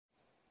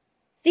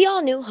The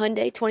all-new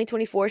Hyundai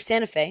 2024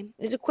 Santa Fe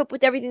is equipped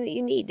with everything that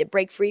you need to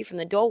break free from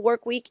the dull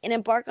work week and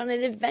embark on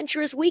an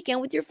adventurous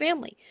weekend with your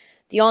family.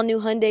 The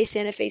all-new Hyundai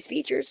Santa Fe's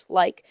features,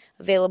 like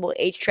available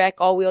H-Track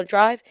all-wheel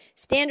drive,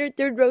 standard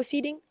third-row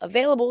seating,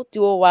 available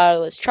dual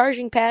wireless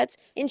charging pads,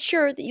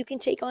 ensure that you can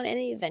take on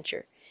any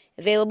adventure.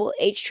 Available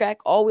H-Track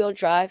all-wheel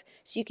drive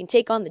so you can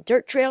take on the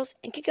dirt trails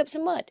and kick up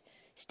some mud.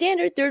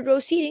 Standard third-row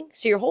seating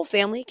so your whole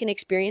family can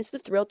experience the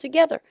thrill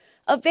together.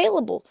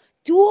 Available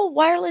dual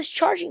wireless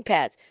charging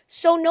pads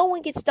so no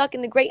one gets stuck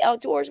in the great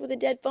outdoors with a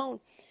dead phone.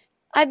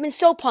 I've been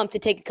so pumped to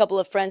take a couple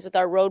of friends with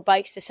our road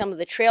bikes to some of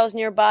the trails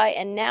nearby,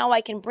 and now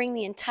I can bring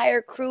the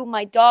entire crew,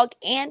 my dog,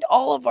 and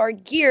all of our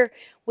gear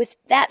with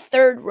that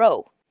third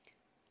row.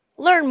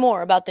 Learn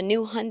more about the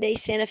new Hyundai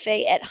Santa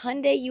Fe at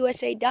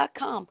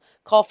HyundaiUSA.com.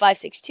 Call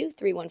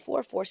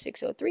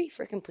 562-314-4603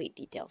 for complete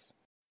details.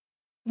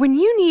 When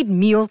you need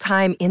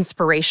mealtime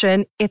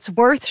inspiration, it's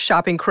worth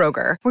shopping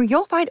Kroger, where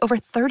you'll find over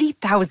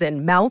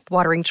 30,000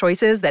 mouth-watering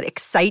choices that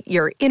excite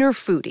your inner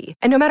foodie.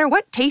 And no matter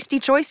what tasty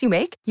choice you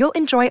make, you'll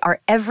enjoy our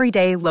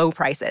everyday low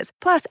prices,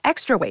 plus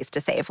extra ways to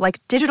save,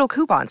 like digital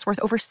coupons worth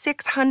over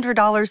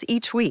 $600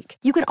 each week.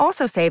 You can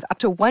also save up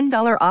to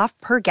 $1 off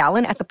per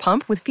gallon at the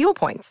pump with fuel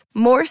points.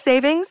 More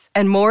savings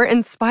and more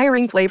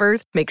inspiring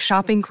flavors make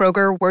shopping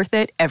Kroger worth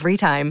it every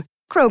time.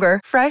 Kroger,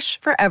 fresh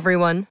for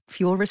everyone.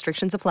 Fuel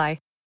restrictions apply.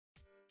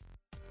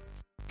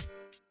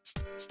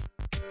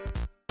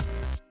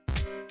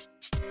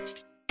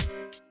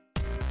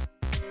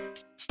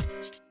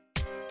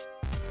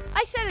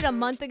 I said it a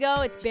month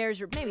ago. It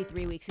bears, maybe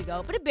 3 weeks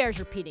ago, but it bears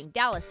repeating.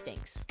 Dallas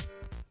stinks.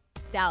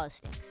 Dallas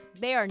stinks.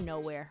 They are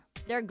nowhere.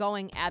 They're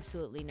going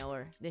absolutely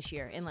nowhere this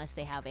year unless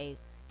they have a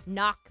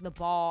knock the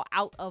ball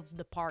out of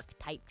the park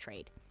type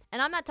trade.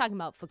 And I'm not talking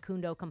about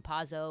Facundo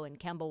Campazzo and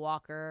Kemba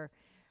Walker.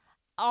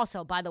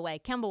 Also, by the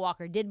way, Kemba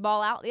Walker did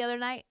ball out the other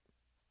night.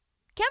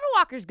 Kemba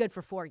Walker's good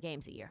for 4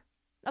 games a year.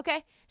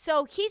 Okay?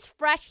 So he's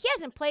fresh. He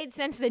hasn't played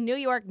since the New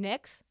York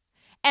Knicks.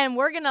 And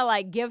we're going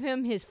to, give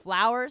him his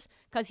flowers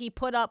because he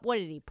put up, what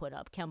did he put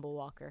up, Kemba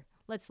Walker?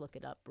 Let's look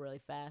it up really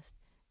fast.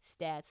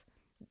 Stats.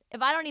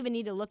 If I don't even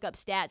need to look up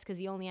stats because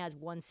he only has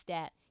one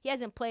stat. He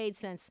hasn't played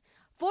since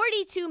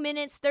 42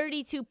 minutes,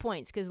 32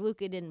 points because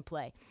Luka didn't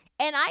play.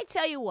 And I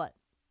tell you what,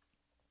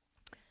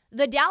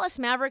 the Dallas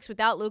Mavericks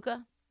without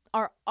Luka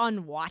are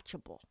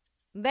unwatchable.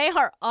 They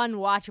are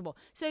unwatchable.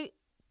 So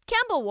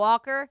Kemba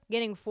Walker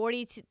getting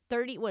 32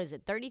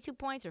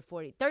 points or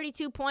 40?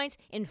 32 points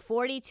in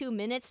 42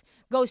 minutes,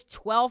 goes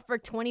 12 for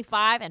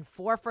 25 and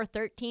 4 for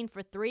 13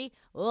 for 3.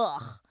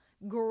 Ugh,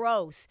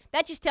 gross.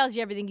 That just tells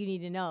you everything you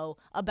need to know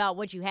about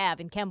what you have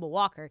in Kemba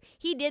Walker.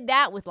 He did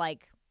that with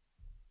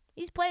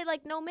he's played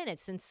no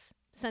minutes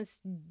since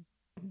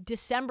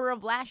December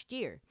of last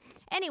year.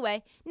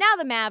 Anyway, now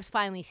the Mavs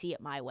finally see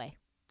it my way.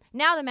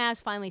 Now the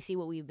Mavs finally see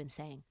what we've been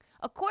saying.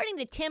 According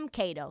to Tim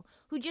Cato,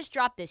 who just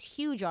dropped this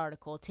huge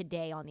article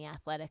today on The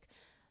Athletic,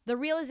 the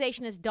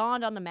realization has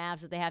dawned on the Mavs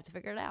that they have to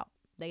figure it out.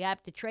 They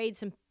have to trade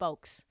some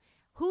folks.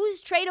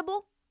 Who's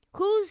tradable?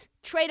 Who's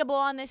tradable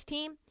on this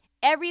team?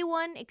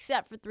 Everyone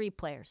except for 3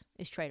 players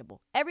is tradable.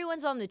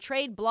 Everyone's on the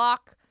trade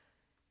block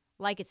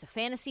like it's a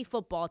fantasy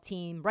football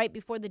team right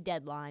before the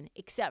deadline,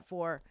 except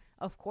for,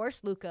 of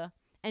course, Luka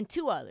and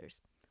 2 others.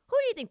 Who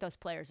do you think those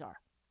players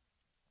are?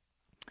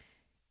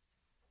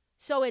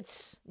 So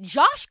it's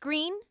Josh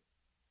Green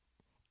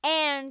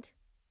and,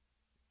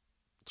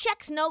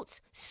 checks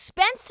notes,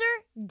 Spencer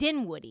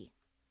Dinwiddie.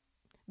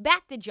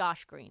 Back to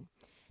Josh Green.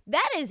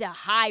 That is a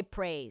high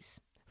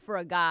praise for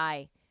a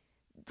guy.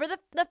 For the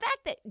fact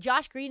that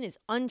Josh Green is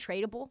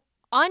untradeable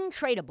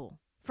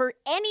for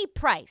any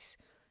price.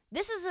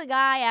 This is a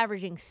guy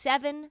averaging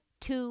 7,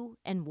 2,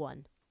 and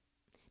 1.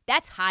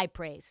 That's high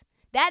praise.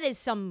 That is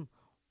some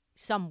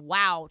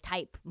wow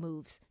type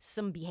moves,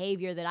 some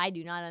behavior that I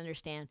do not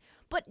understand.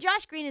 But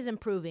Josh Green is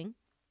improving.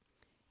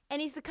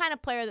 And he's the kind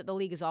of player that the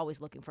league is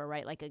always looking for,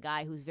 right? Like a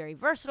guy who's very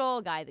versatile,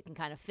 a guy that can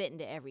kind of fit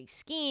into every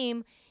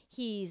scheme.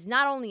 He's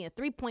not only a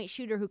three-point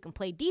shooter who can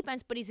play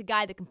defense, but he's a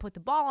guy that can put the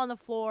ball on the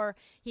floor.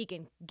 He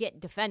can get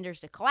defenders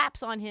to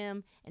collapse on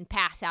him and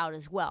pass out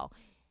as well.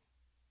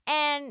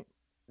 And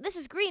this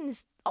is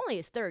Green's only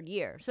his 3rd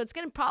year, so it's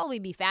going to probably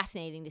be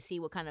fascinating to see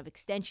what kind of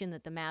extension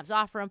that the Mavs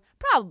offer him.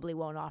 Probably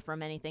won't offer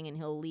him anything and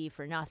he'll leave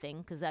for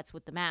nothing because that's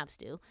what the Mavs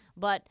do.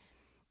 But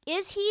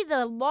is he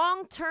the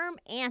long-term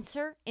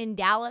answer in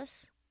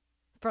Dallas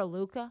for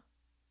Luka?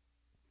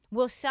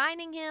 Will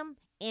signing him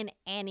in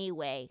any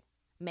way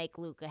make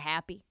Luka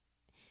happy?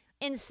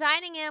 In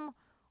signing him,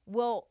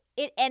 will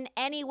it in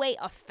any way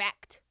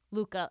affect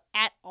Luka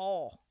at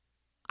all?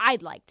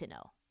 I'd like to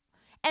know.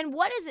 And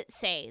what does it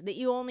say that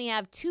you only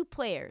have 2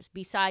 players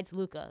besides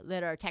Luka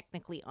that are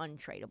technically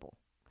untradeable?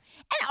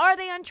 And are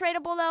they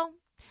untradeable, though?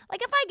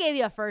 Like, if I gave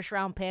you a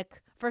first-round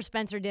pick for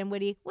Spencer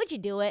Dinwiddie, would you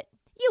do it?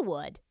 You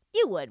would.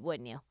 You would,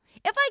 wouldn't you?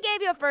 If I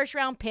gave you a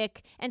first-round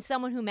pick and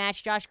someone who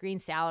matched Josh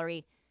Green's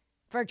salary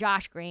for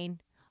Josh Green,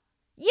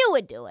 you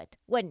would do it,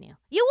 wouldn't you?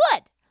 You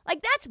would.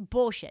 Like, that's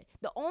bullshit.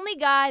 The only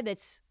guy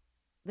that's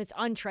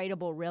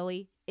untradeable,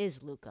 really,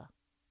 is Luka.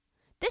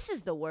 This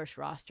is the worst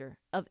roster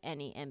of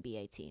any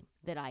NBA team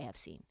that I have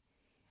seen.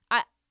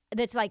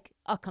 That's like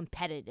a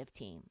competitive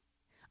team.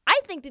 I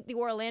think that the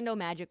Orlando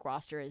Magic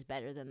roster is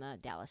better than the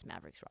Dallas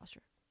Mavericks roster.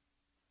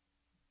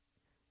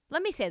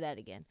 Let me say that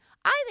again.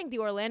 I think the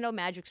Orlando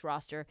Magic's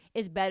roster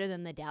is better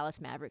than the Dallas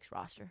Mavericks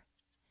roster.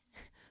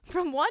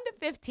 From 1 to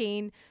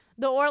 15,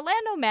 the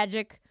Orlando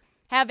Magic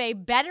have a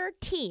better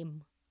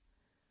team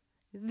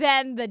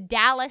than the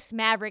Dallas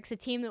Mavericks, a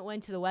team that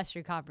went to the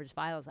Western Conference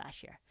Finals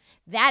last year.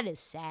 That is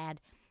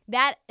sad.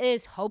 That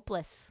is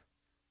hopeless.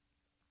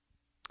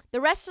 The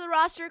rest of the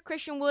roster,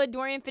 Christian Wood,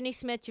 Dorian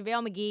Finney-Smith,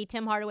 JaVale McGee,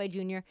 Tim Hardaway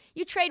Jr.,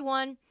 you trade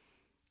one,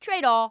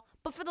 trade all,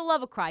 but for the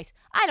love of Christ,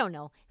 I don't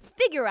know,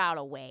 figure out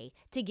a way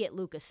to get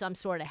Luka some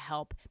sort of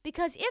help,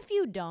 because if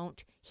you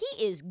don't, he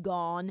is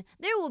gone.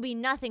 There will be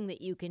nothing that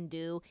you can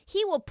do.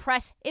 He will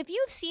press. If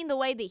you've seen the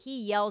way that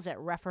he yells at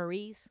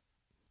referees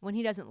when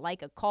he doesn't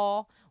like a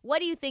call, what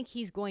do you think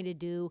he's going to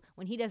do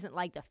when he doesn't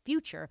like the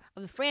future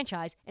of the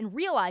franchise and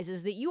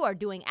realizes that you are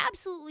doing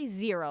absolutely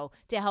zero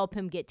to help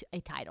him get to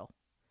a title?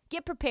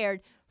 Get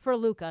prepared for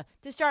Luka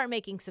to start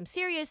making some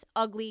serious,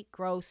 ugly,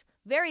 gross,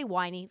 very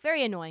whiny,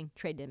 very annoying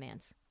trade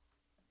demands.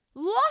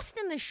 Lost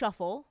in the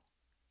shuffle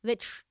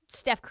that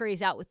Steph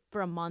Curry's out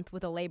for a month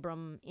with a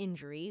labrum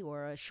injury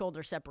or a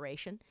shoulder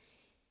separation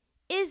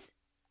is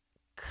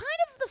kind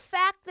of the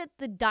fact that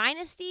the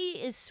dynasty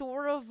is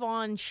sort of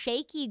on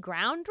shaky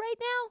ground right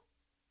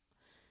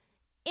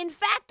now. In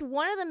fact,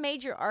 one of the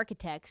major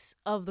architects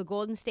of the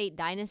Golden State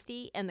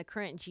dynasty and the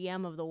current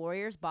GM of the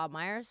Warriors, Bob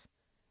Myers,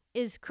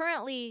 is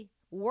currently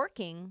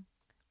working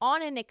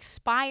on an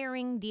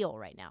expiring deal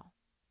right now.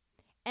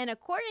 And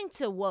according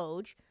to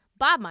Woj,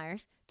 Bob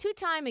Myers,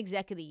 two-time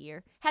exec of the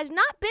year, has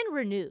not been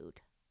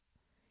renewed.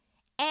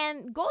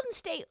 And Golden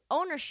State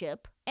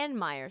ownership and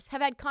Myers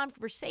have had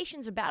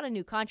conversations about a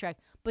new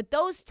contract, but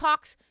those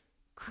talks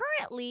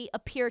currently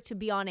appear to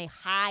be on a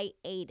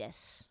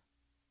hiatus.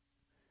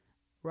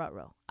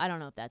 Ruh-roh. I don't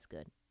know if that's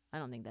good. I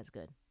don't think that's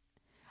good.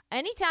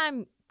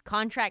 Anytime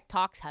contract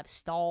talks have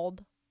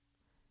stalled,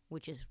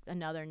 which is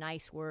another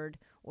nice word,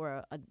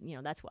 or,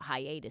 that's what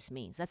hiatus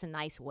means. That's a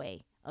nice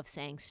way of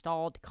saying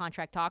stalled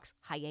contract talks,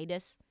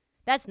 hiatus.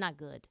 That's not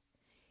good.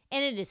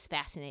 And it is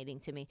fascinating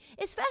to me.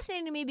 It's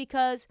fascinating to me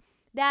because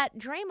that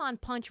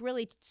Draymond punch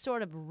really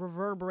sort of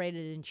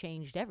reverberated and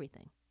changed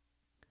everything.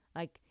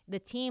 Like, the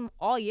team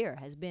all year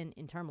has been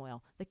in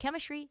turmoil. The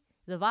chemistry,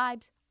 the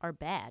vibes are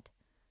bad.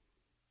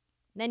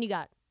 Then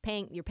you're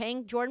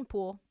paying Jordan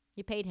Poole.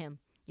 You paid him.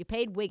 You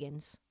paid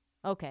Wiggins.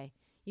 Okay.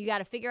 You got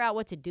to figure out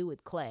what to do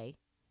with Clay.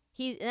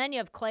 And then you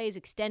have Clay's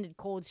extended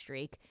cold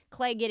streak.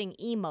 Clay getting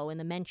emo in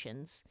the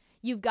mentions.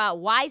 You've got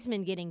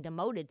Wiseman getting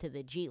demoted to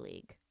the G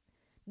League.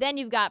 Then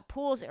you've got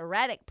Poole's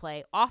erratic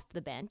play off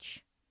the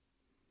bench.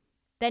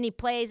 Then he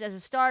plays as a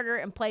starter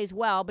and plays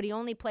well, but he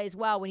only plays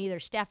well when either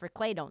Steph or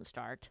Clay don't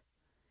start.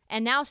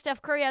 And now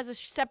Steph Curry has a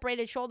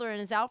separated shoulder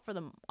and is out for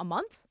a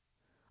month?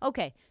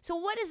 Okay, so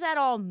what does that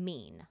all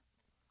mean?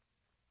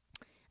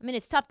 I mean,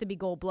 it's tough to be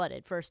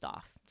gold-blooded, first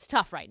off. It's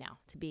tough right now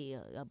to be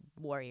a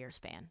Warriors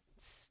fan.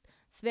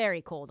 It's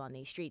very cold on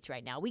these streets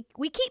right now. We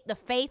keep the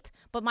faith,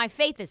 but my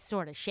faith is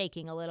sort of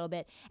shaking a little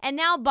bit. And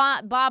now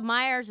Bob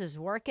Myers is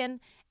working,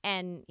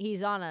 and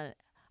he's on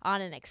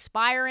an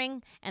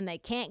expiring, and they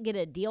can't get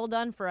a deal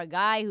done for a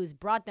guy who's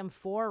brought them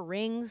 4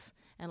 rings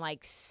and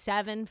like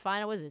 6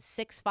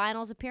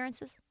 finals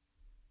appearances?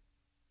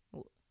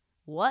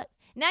 What?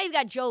 Now you've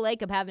got Joe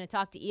Lacob having to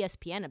talk to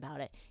ESPN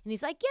about it. And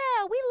he's like,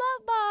 yeah, we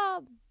love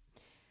Bob.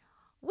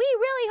 We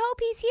really hope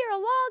he's here a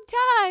long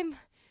time.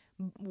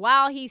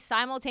 While he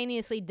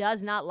simultaneously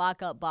does not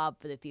lock up Bob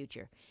for the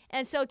future.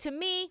 And so to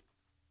me,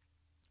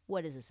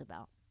 what is this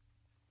about?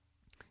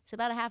 It's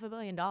about $500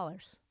 million. $500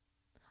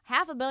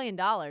 million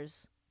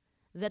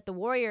that the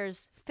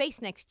Warriors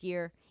face next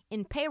year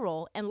in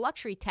payroll and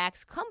luxury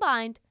tax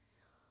combined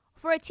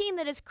for a team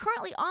that is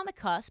currently on the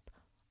cusp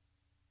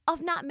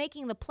of not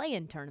making the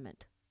play-in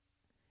tournament.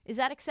 Is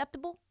that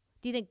acceptable?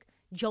 Do you think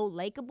Joe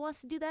Lacob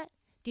wants to do that?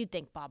 Do you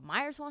think Bob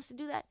Myers wants to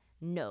do that?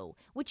 No.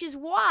 Which is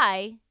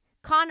why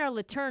Connor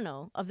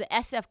Letourneau of the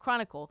SF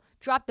Chronicle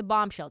dropped the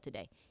bombshell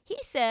today. He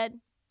said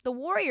the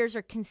Warriors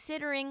are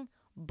considering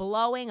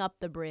blowing up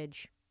the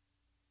bridge.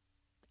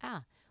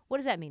 What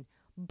does that mean?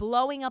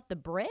 Blowing up the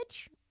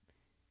bridge?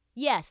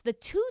 Yes, the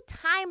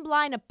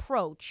 2-timeline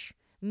approach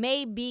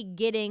may be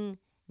getting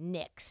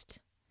nixed.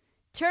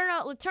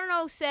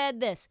 Letourneau said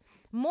this: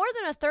 more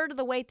than a third of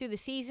the way through the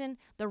season,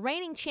 the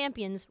reigning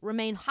champions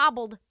remain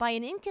hobbled by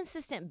an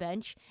inconsistent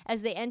bench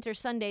as they enter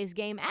Sunday's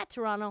game at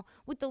Toronto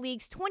with the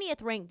league's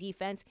 20th ranked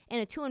defense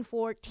and a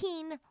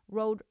 2-14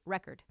 road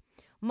record.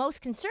 Most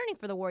concerning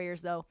for the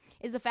Warriors, though,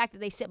 is the fact that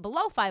they sit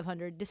below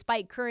 500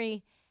 despite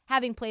Curry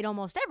having played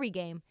almost every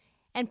game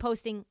and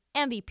posting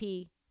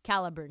MVP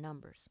caliber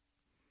numbers.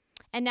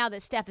 And now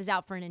that Steph is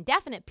out for an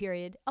indefinite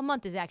period, a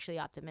month is actually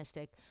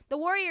optimistic, the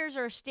Warriors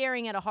are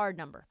staring at a hard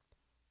number.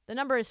 The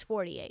number is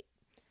 48.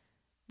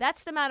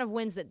 That's the amount of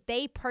wins that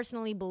they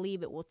personally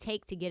believe it will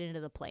take to get into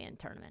the play-in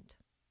tournament.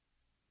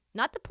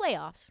 Not the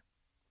playoffs,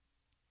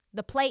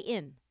 the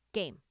play-in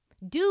game.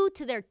 Due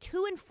to their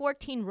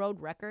 2-14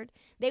 road record,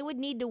 they would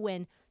need to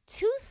win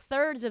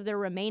 2/3 of their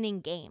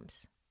remaining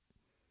games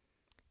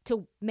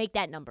to make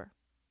that number.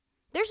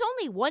 There's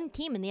only one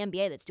team in the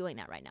NBA that's doing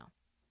that right now,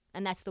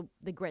 and that's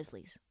the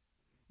Grizzlies.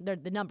 They're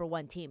the number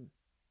one team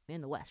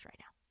in the West right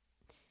now.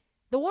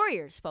 The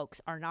Warriors, folks,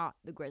 are not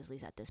the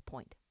Grizzlies at this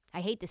point.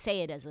 I hate to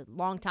say it as a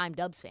longtime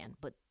Dubs fan,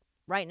 but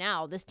right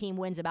now this team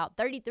wins about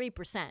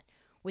 33%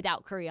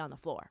 without Curry on the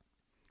floor.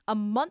 A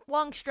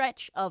month-long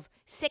stretch of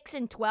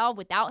 6-12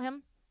 without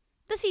him,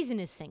 the season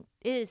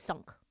is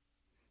sunk.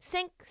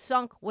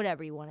 Sunk,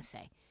 whatever you want to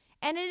say.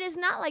 And it is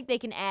not like they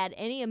can add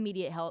any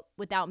immediate help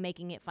without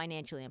making it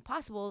financially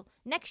impossible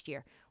next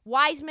year.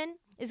 Wiseman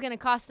is going to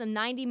cost them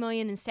 $90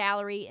 million in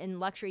salary and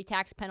luxury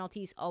tax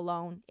penalties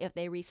alone if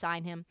they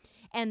re-sign him.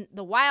 And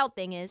the wild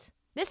thing is,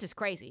 this is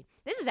crazy.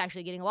 This is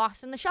actually getting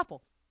lost in the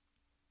shuffle.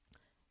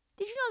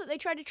 Did you know that they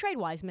tried to trade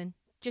Wiseman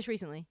just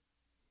recently?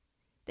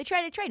 They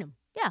tried to trade him.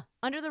 Yeah,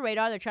 under the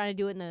radar. They're trying to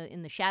do it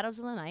in the shadows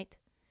of the night,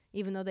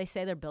 even though they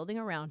say they're building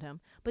around him.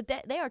 But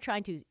they are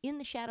trying to, in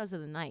the shadows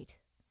of the night,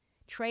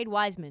 trade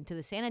Wiseman to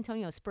the San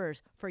Antonio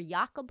Spurs for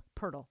Jakob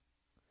Poeltl.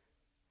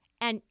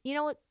 And you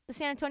know what the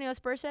San Antonio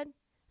Spurs said?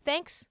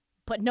 Thanks,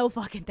 but no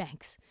fucking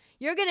thanks.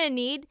 You're going to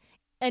need,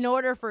 in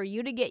order for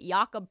you to get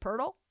Jakob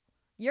Poeltl,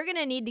 you're going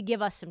to need to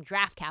give us some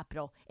draft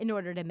capital in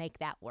order to make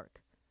that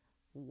work.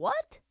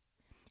 What?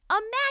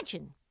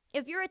 Imagine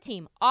if you're a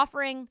team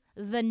offering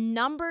the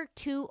number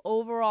 2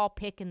 overall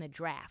pick in the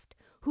draft,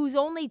 who's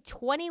only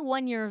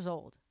 21 years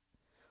old,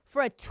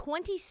 for a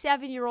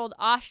 27-year-old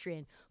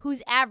Austrian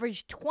who's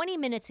averaged 20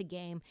 minutes a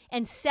game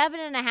and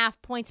 7.5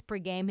 points per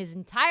game his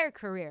entire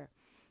career.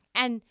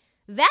 And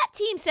that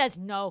team says,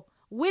 no,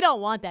 we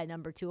don't want that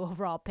number 2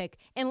 overall pick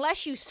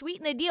unless you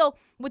sweeten the deal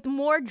with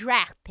more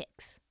draft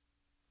picks.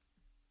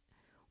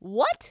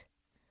 What?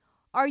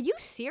 Are you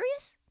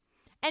serious?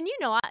 And you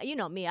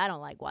know me, I don't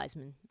like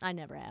Wiseman. I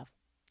never have.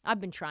 I've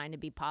been trying to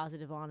be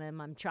positive on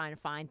him. I'm trying to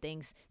find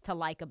things to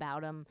like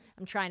about him.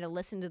 I'm trying to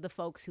listen to the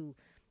folks who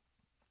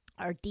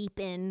are deep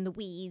in the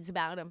weeds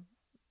about him.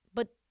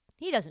 But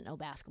he doesn't know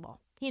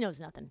basketball. He knows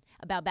nothing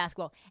about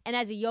basketball. And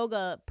as a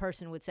yoga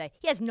person would say,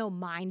 he has no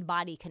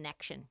mind-body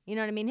connection. You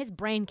know what I mean? His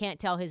brain can't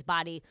tell his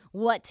body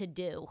what to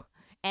do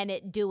and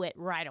it do it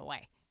right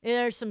away.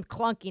 There's some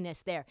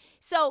clunkiness there.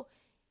 So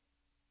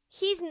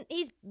he's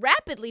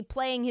rapidly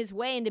playing his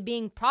way into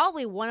being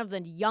probably one of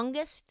the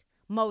youngest,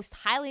 most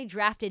highly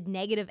drafted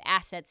negative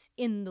assets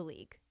in the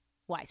league,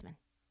 Wiseman.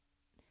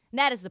 And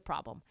that is the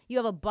problem. You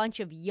have a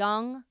bunch of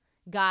young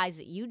guys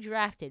that you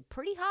drafted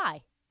pretty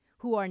high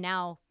who are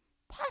now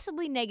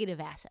possibly negative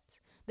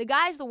assets. The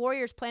guys the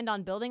Warriors planned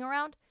on building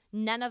around,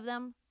 none of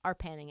them are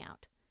panning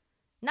out.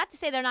 Not to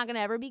say they're not going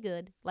to ever be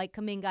good, like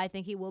Kuminga, I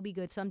think he will be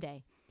good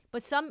someday.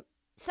 But some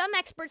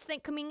experts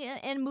think Kuminga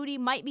and Moody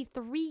might be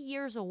 3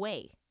 years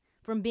away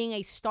from being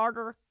a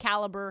starter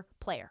caliber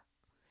player.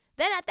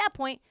 Then at that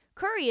point,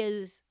 Curry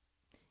is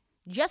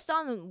just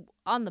on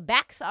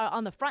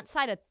the front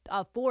side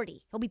of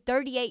 40. He'll be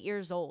 38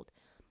 years old.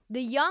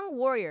 The young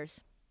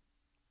Warriors,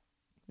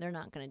 they're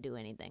not going to do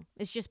anything.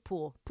 It's just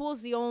Poole.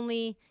 Poole's the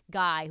only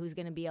guy who's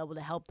going to be able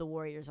to help the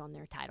Warriors on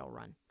their title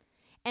run.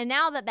 And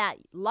now that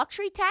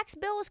luxury tax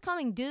bill is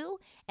coming due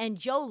and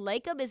Joe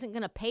Lacob isn't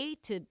going to pay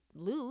to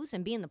lose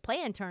and be in the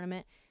play-in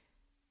tournament,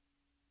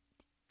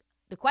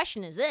 the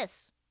question is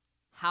this: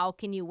 how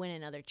can you win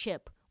another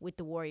chip with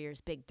the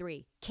Warriors' big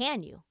 3?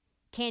 Can you?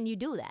 Can you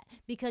do that?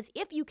 Because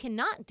if you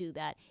cannot do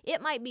that,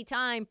 it might be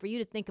time for you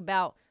to think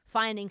about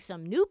finding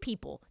some new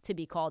people to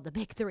be called the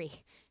big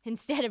 3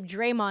 instead of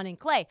Draymond and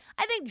Klay.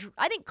 I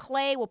think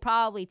Klay will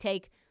probably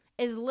take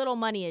as little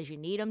money as you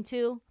need him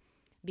to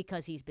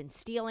because he's been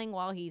stealing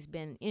while he's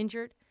been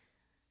injured.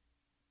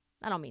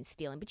 I don't mean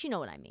stealing, but you know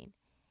what I mean.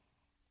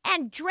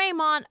 And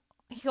Draymond,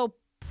 he'll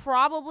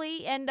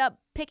probably end up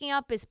picking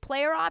up his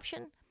player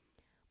option.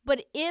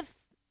 But if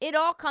it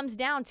all comes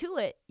down to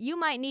it, you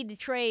might need to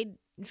trade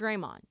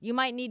Draymond. You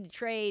might need to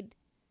trade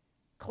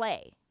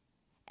Klay.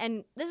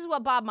 And this is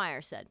what Bob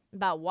Myers said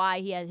about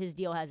why his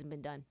deal hasn't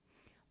been done.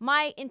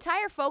 My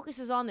entire focus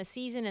is on the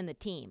season and the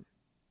team.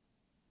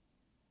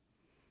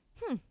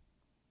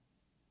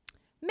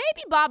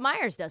 Maybe Bob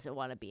Myers doesn't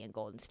want to be in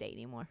Golden State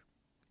anymore.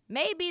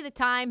 Maybe the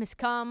time has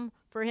come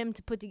for him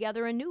to put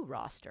together a new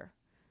roster.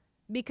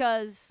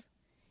 Because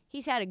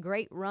he's had a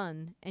great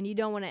run, and you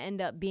don't want to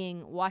end up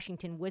being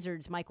Washington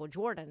Wizards Michael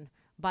Jordan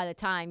by the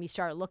time you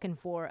start looking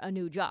for a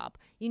new job.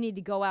 You need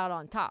to go out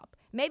on top.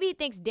 Maybe he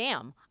thinks,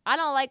 damn, I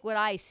don't like what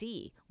I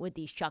see with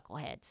these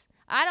chuckleheads.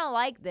 I don't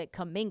like that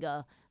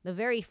Kuminga, the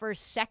very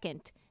first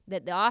second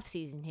that the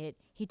offseason hit,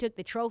 he took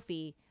the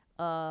trophy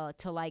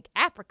to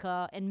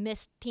Africa and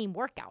missed team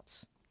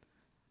workouts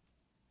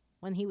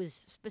when he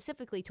was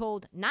specifically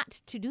told not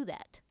to do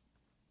that.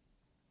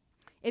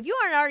 If you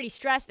aren't already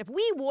stressed, if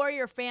we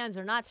Warrior fans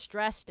are not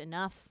stressed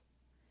enough,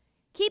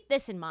 keep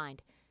this in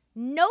mind.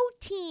 No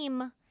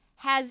team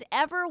has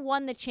ever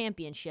won the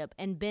championship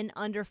and been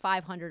under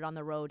 500 on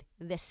the road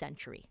this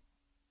century.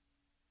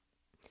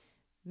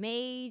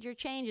 Major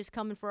changes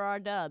coming for our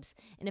Dubs.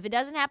 And if it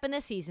doesn't happen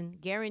this season,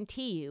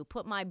 guarantee you,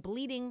 put my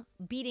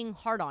beating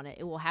heart on it,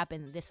 it will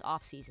happen this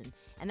offseason.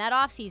 And that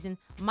offseason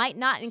might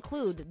not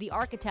include the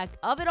architect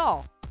of it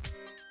all,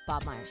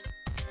 Bob Myers.